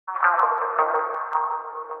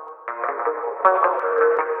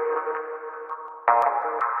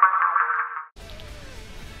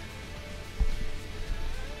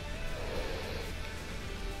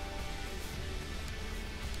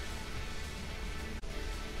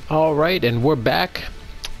All right, and we're back.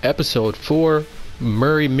 Episode 4,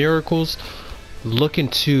 Murray Miracles, looking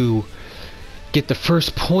to get the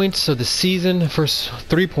first points of the season, first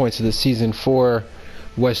 3 points of the season for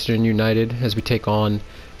Western United as we take on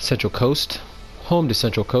Central Coast, home to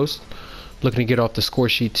Central Coast. Looking to get off the score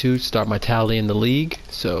sheet too, start my tally in the league.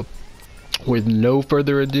 So, with no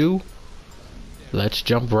further ado, let's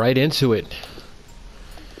jump right into it.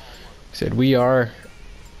 Said we are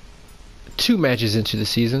 2 matches into the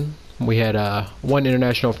season. We had one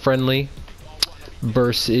international friendly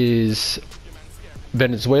versus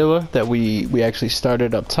Venezuela that we actually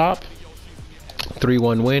started up top.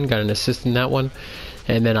 3-1 win, got an assist in that one.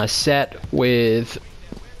 And then I sat with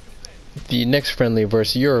the next friendly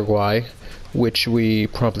versus Uruguay, which we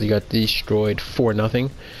promptly got destroyed 4-0.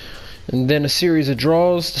 And then a series of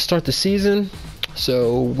draws to start the season.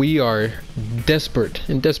 So we are in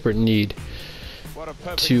desperate need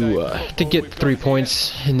to get 3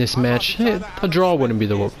 points in this match. A draw wouldn't be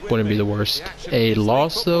the worst. A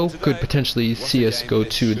loss though could potentially see us go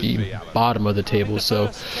to the bottom of the table.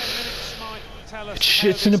 So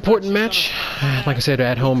it's an important match. Like I said,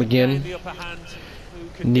 at home again.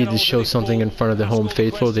 Need to show something in front of the home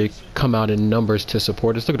faithful. They come out in numbers to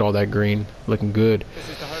support us. Look at all that green, looking good.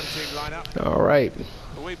 All right.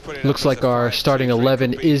 Looks like our starting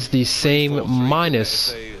 11 is the same,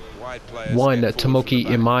 minus one. Tomoki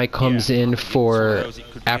Imai comes in for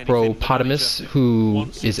Apropotamus, who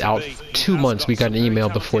is out 2 months. We got an email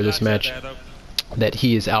before this match that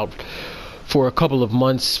he is out for a couple of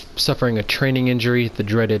months, suffering a training injury, the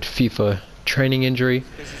dreaded FIFA training injury.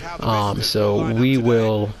 So we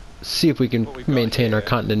will see if we can maintain our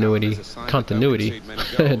continuity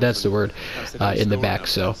that's the word, in the back.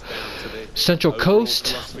 So Central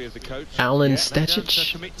Coast, Alan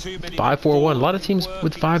Stachich, 5-4-1. A lot of teams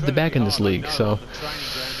with 5 the back in this league, so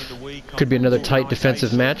could be another tight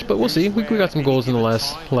defensive match, but we'll see. We got some goals in the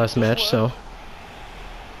last match, so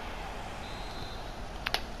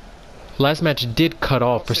last match did cut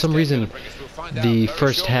off for some reason. The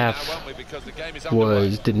first half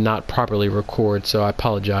did not properly record, so I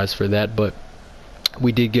apologize for that, but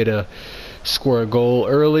we did score a goal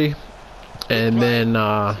early. And then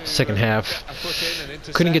second half,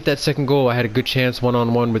 couldn't get that second goal. I had a good chance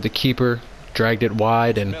one-on-one with the keeper, dragged it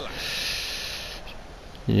wide, and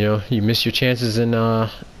you miss your chances in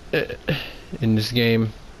this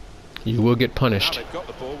game, you will get punished.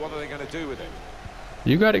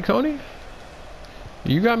 You got it, Coney.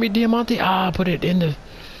 You got me, Diamante. Put it in the.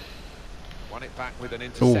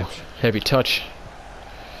 Oh, heavy touch.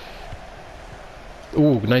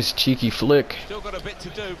 Ooh, nice cheeky flick.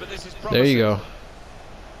 There you go.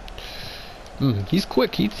 He's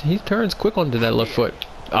quick. He turns quick onto that left foot.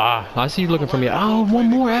 I see you looking for me. Oh, one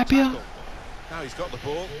more, Appia. Now he's got the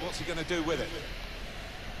ball. What's he going to do with it?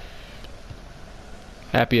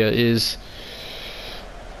 Appia is,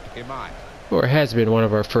 or has been, one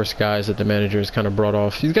of our first guys that the manager has kind of brought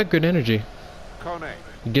off. He's got good energy.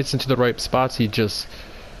 He gets into the right spots.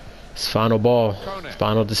 His final ball,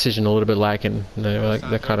 final decision, a little bit lacking.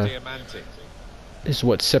 That kind of is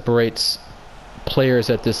what separates players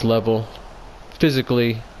at this level.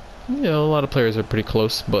 Physically, a lot of players are pretty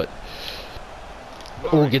close, but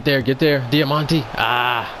oh, get there, Diamante.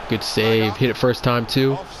 Good save. Hit it first time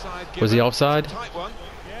too. Was he offside?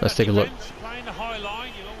 Let's take a look. Playing the high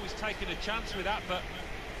line, you're always taking a chance with that, but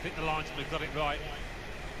I think the linesman got it right.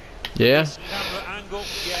 Yeah,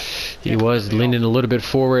 he was leaning a little bit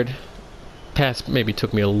forward. Pass maybe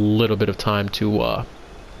took me a little bit of time to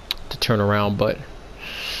turn around, but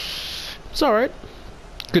it's all right.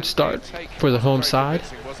 Good start for the home side.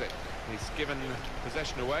 He's given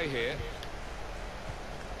possession away here.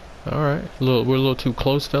 All right, we're a little too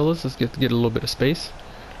close, fellas. Let's get a little bit of space.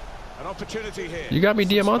 An opportunity here. You got me,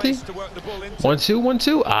 Diamante. 1-2,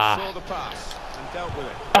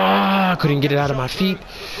 1-2. Couldn't get it out of my feet.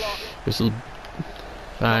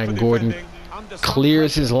 And Gordon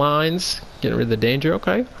clears his lines, getting rid of the danger.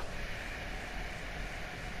 Okay.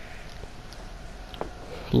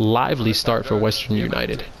 Lively start for Western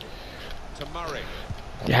United.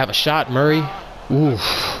 You have a shot, Murray. Ooh.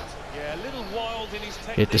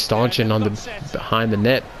 Hit the stanchion on the behind the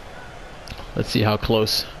net. Let's see how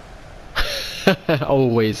close.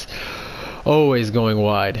 always going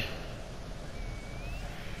wide.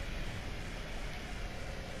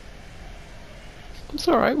 It's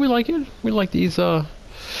all right. We like it. We like these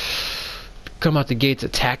come out the gates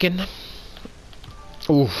attacking.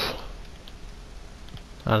 Oof.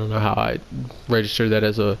 I don't know how I registered that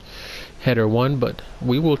as a header one, but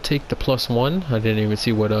we will take the +1. I didn't even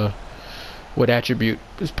see what attribute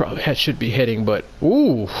is probably should be hitting, but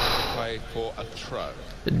ooh, Play for a throw.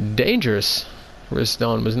 dangerous.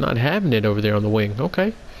 Riston was not having it over there on the wing.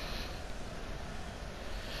 Okay.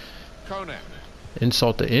 Kone.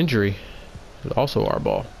 Insult to injury. It's also our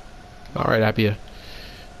ball. All right, Appia.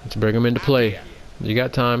 Let's bring him into play. You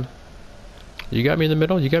got time. You got me in the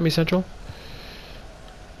middle. You got me central.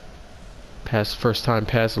 Pass, first time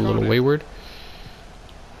pass a little wayward.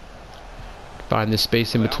 Find the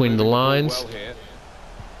space in between the lines.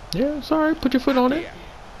 Yeah, it's alright. Put your foot on it.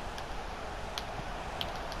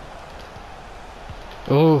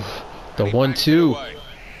 Oh, the 1-2.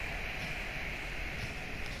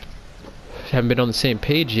 Haven't been on the same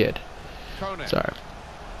page yet. Sorry.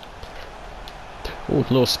 Oh,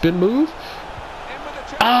 little spin move.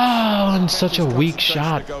 Oh, and such a weak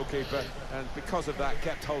shot. And because of that,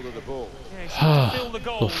 kept hold of the ball. A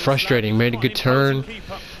little frustrating. Made a good turn.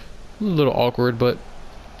 A little awkward, but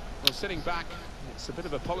Well, sitting back, it's a bit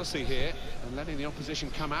of a policy here, and letting the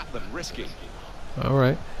opposition come at them, risky. all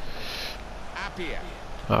right. Appia.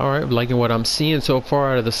 All right, liking what I'm seeing so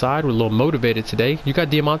far out of the side. We're a little motivated today. You got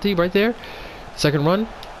Diamante right there. Second run.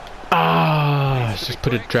 Ah, just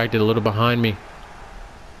put it, dragged it a little behind me.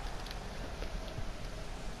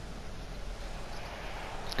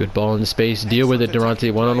 Good ball in space. Deal with it,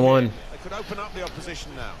 Durante. One-on-one. They could open up the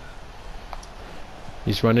opposition now.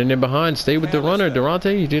 He's running in behind. Stay with the runner,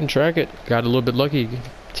 Durante. He didn't track it. Got a little bit lucky.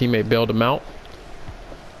 Teammate bailed him out.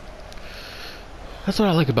 That's what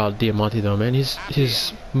I like about Diamante, though, man.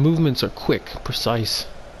 His movements are quick, precise.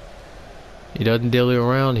 He doesn't dilly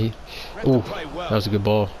around. Ooh, that was a good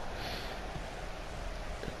ball.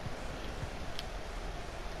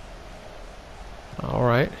 All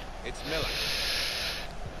right. It's Miller.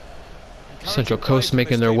 Central Coast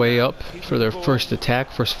making their way up for their first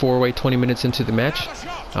attack, first four-way, 20 minutes into the match.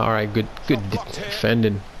 All right, good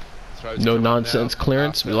defending. No nonsense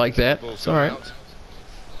clearance. We like that. It's all right.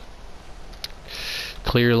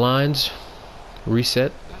 Clear lines.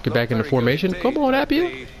 Reset. Get back into formation. Come on,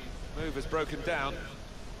 Appia. Move is broken down.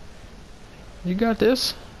 You got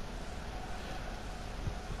this.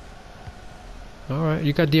 All right,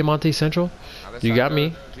 you got Diamante Central. You got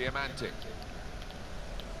me. Diamante.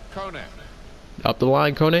 Kone. Up the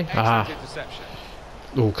line, Kone. Ah.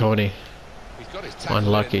 Oh, Kone.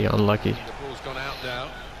 Unlucky, unlucky. The ball's gone out now.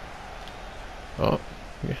 Oh.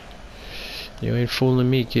 Yeah. You ain't fooling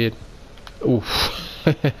me, kid. Oof.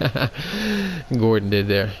 Gordon did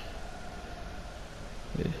there.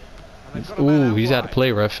 Ooh, he's out of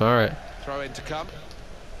play, ref. All right. Throw in to come.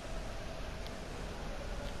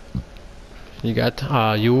 You got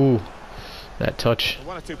that touch.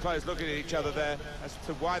 One or two players looking at each other there as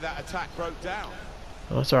to why that attack broke down.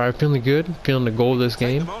 Oh, it's all right. I'm feeling good. Feeling the goal of this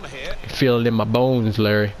game. Feel it in my bones,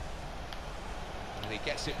 Larry. And he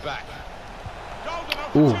gets it back.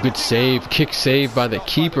 Ooh, good save. Kick save by the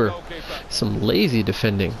keeper. Some lazy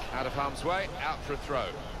defending. Out of harm's way, out for a throw.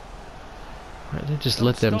 Right, they just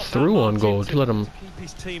let them through on goal. Let them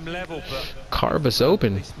carve us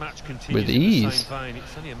open with ease.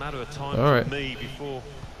 All right.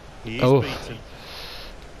 Oh,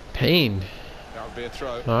 pain. That would be a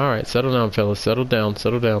throw. All right, settle down, fellas. Settle down.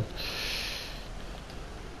 Settle down.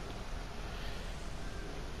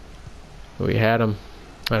 We had them.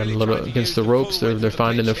 Had them a little against the ropes. They're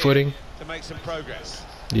finding their footing. To make some progress.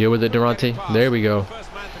 Deal with it, Durante. There we go.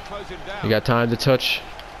 You got time to touch.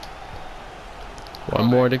 One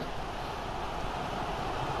more to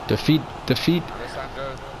defeat.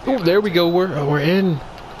 Oh, there we go. We're in.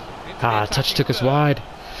 Ah, touch took us wide.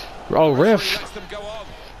 Oh, ref.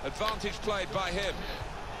 Advantage played by him.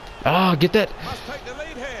 Ah, get that. Must take the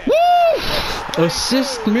lead here. Woo!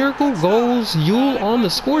 Assist, miracle, goals, Yule on the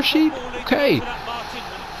score sheet. Okay.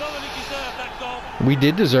 We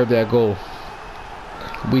did deserve that goal.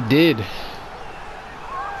 We did.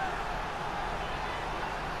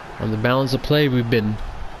 On the balance of play, we've been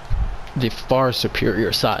the far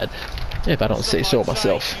superior side, if I don't say so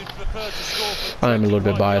myself. I am a little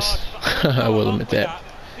bit biased. I will admit that.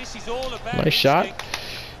 Nice shot.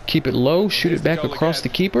 Keep it low. Shoot it back across the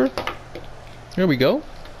keeper. There we go.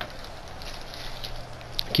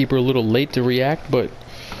 Keeper a little late to react, but,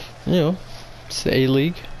 you know, it's the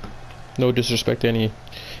A-League. No disrespect to any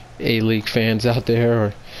A-League fans out there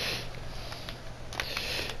or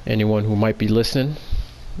anyone who might be listening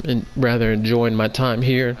and rather enjoying my time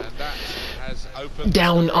here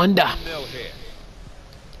down under.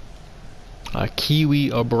 A Kiwi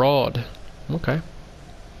abroad. Okay.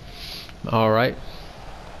 All right.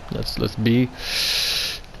 Let's be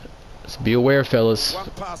aware, fellas. One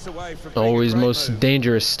pass away from being a Always great most move.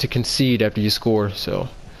 dangerous to concede after you score. So.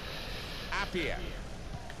 Appiah.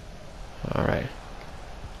 All right.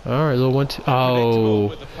 All right, little one.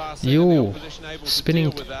 Oh, yo,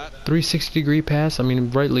 spinning 360-degree pass. I mean,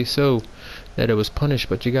 rightly so that it was punished,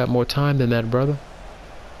 but you got more time than that, brother.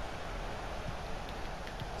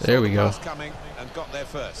 There we go.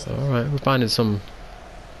 All right, we're finding some.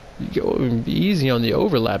 Go easy on the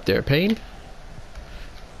overlap there, Payne.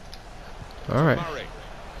 All right.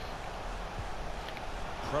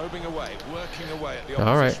 Probing away, working away at the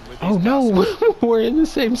All right. opposition with Oh these no, passes. we're in the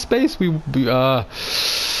same space.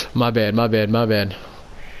 My bad.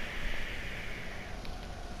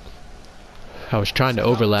 I was trying to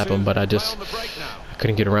overlap him, but I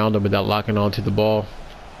couldn't get around him without locking onto the ball.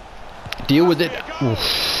 Deal with it.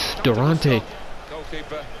 Oof, Durante.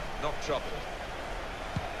 Goalkeeper not troubled.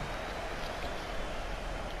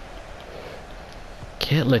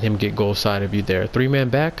 Can't let him get goal side of you there. 3-man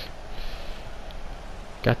back.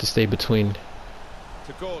 Got to stay between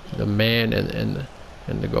the man and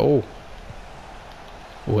the goal.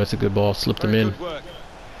 Oh, that's a good ball. Slipped him in. Well,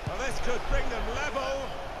 this could bring them level,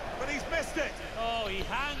 but he's missed it. Oh, he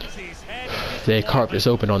hangs his head. They carved us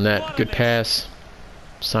open on that. Good pass.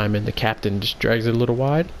 Simon, the captain, just drags it a little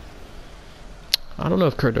wide. I don't know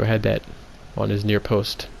if Curto had that on his near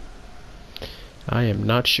post. I am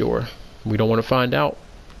not sure. We don't want to find out.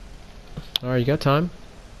 All right, you got time.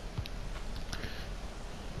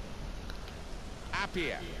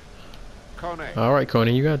 Appiah. Kone. All right,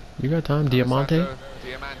 Coney, you got time. Diamante.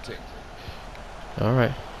 All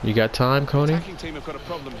right, you got time, Coney. Attacking team have got a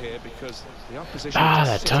problem here because the opposition Ah,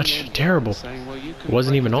 just that touch, sitting in, terrible. saying, well, you can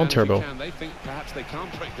Wasn't break even them on down if you turbo. can. They think perhaps they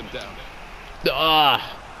can't break them down.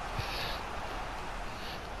 Ah,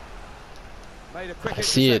 Made a quick I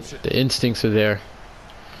see it. interception. The instincts are there.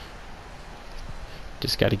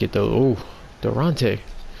 Just got to get the Durante.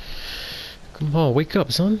 Come on, wake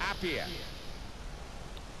up, son. Appiah.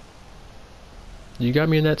 You got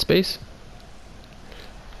me in that space.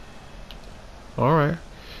 All right,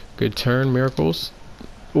 good turn, Miracles.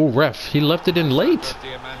 Oh, ref, he left it in late.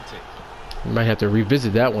 Diamante. We might have to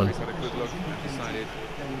revisit that one. He's had a good look and decided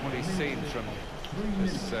what he's seen from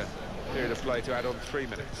this period of play to add on 3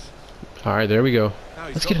 minutes. All right, there we go. Now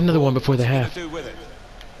he's Let's got get the another ball. one before the What's he half. gonna do with it?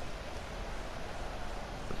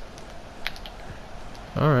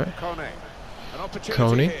 All right, Kone. An opportunity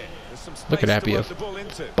Coney. here. There's some Look at space to Appiah work the ball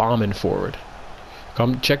into. bombing forward.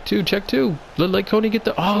 Come, check two. Let Coney get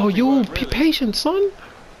the. Oh, you be patient, son.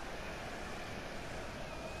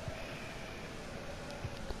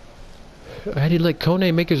 Had he let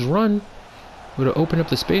Kone make his run, would have opened up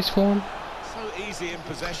the space for him. So easy in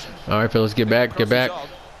possession. All right, fellas, get back.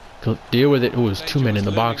 Deal with it. It was 2 men in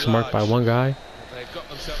the box, marked by 1 guy. They've got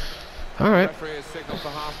themselves. All right. Referee has signaled for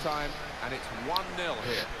half time, and it's 1-0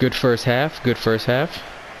 here. Good first half.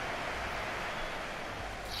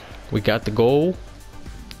 We got the goal.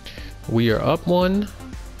 We are up 1.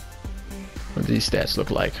 What do these stats look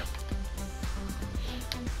like?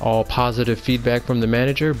 All positive feedback from the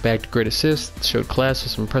manager. Bagged great assists. Showed class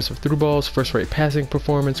with some impressive through balls. First-rate passing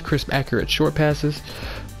performance. Crisp, accurate short passes.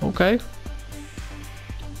 Okay.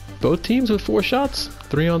 Both teams with 4 shots.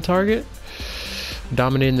 3 on target.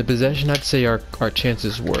 Dominating the possession. I'd say our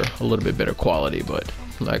chances were a little bit better quality, but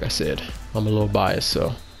like I said, I'm a little biased,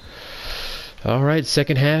 so. All right,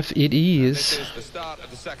 second half it is. This is the start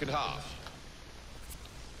of the second half.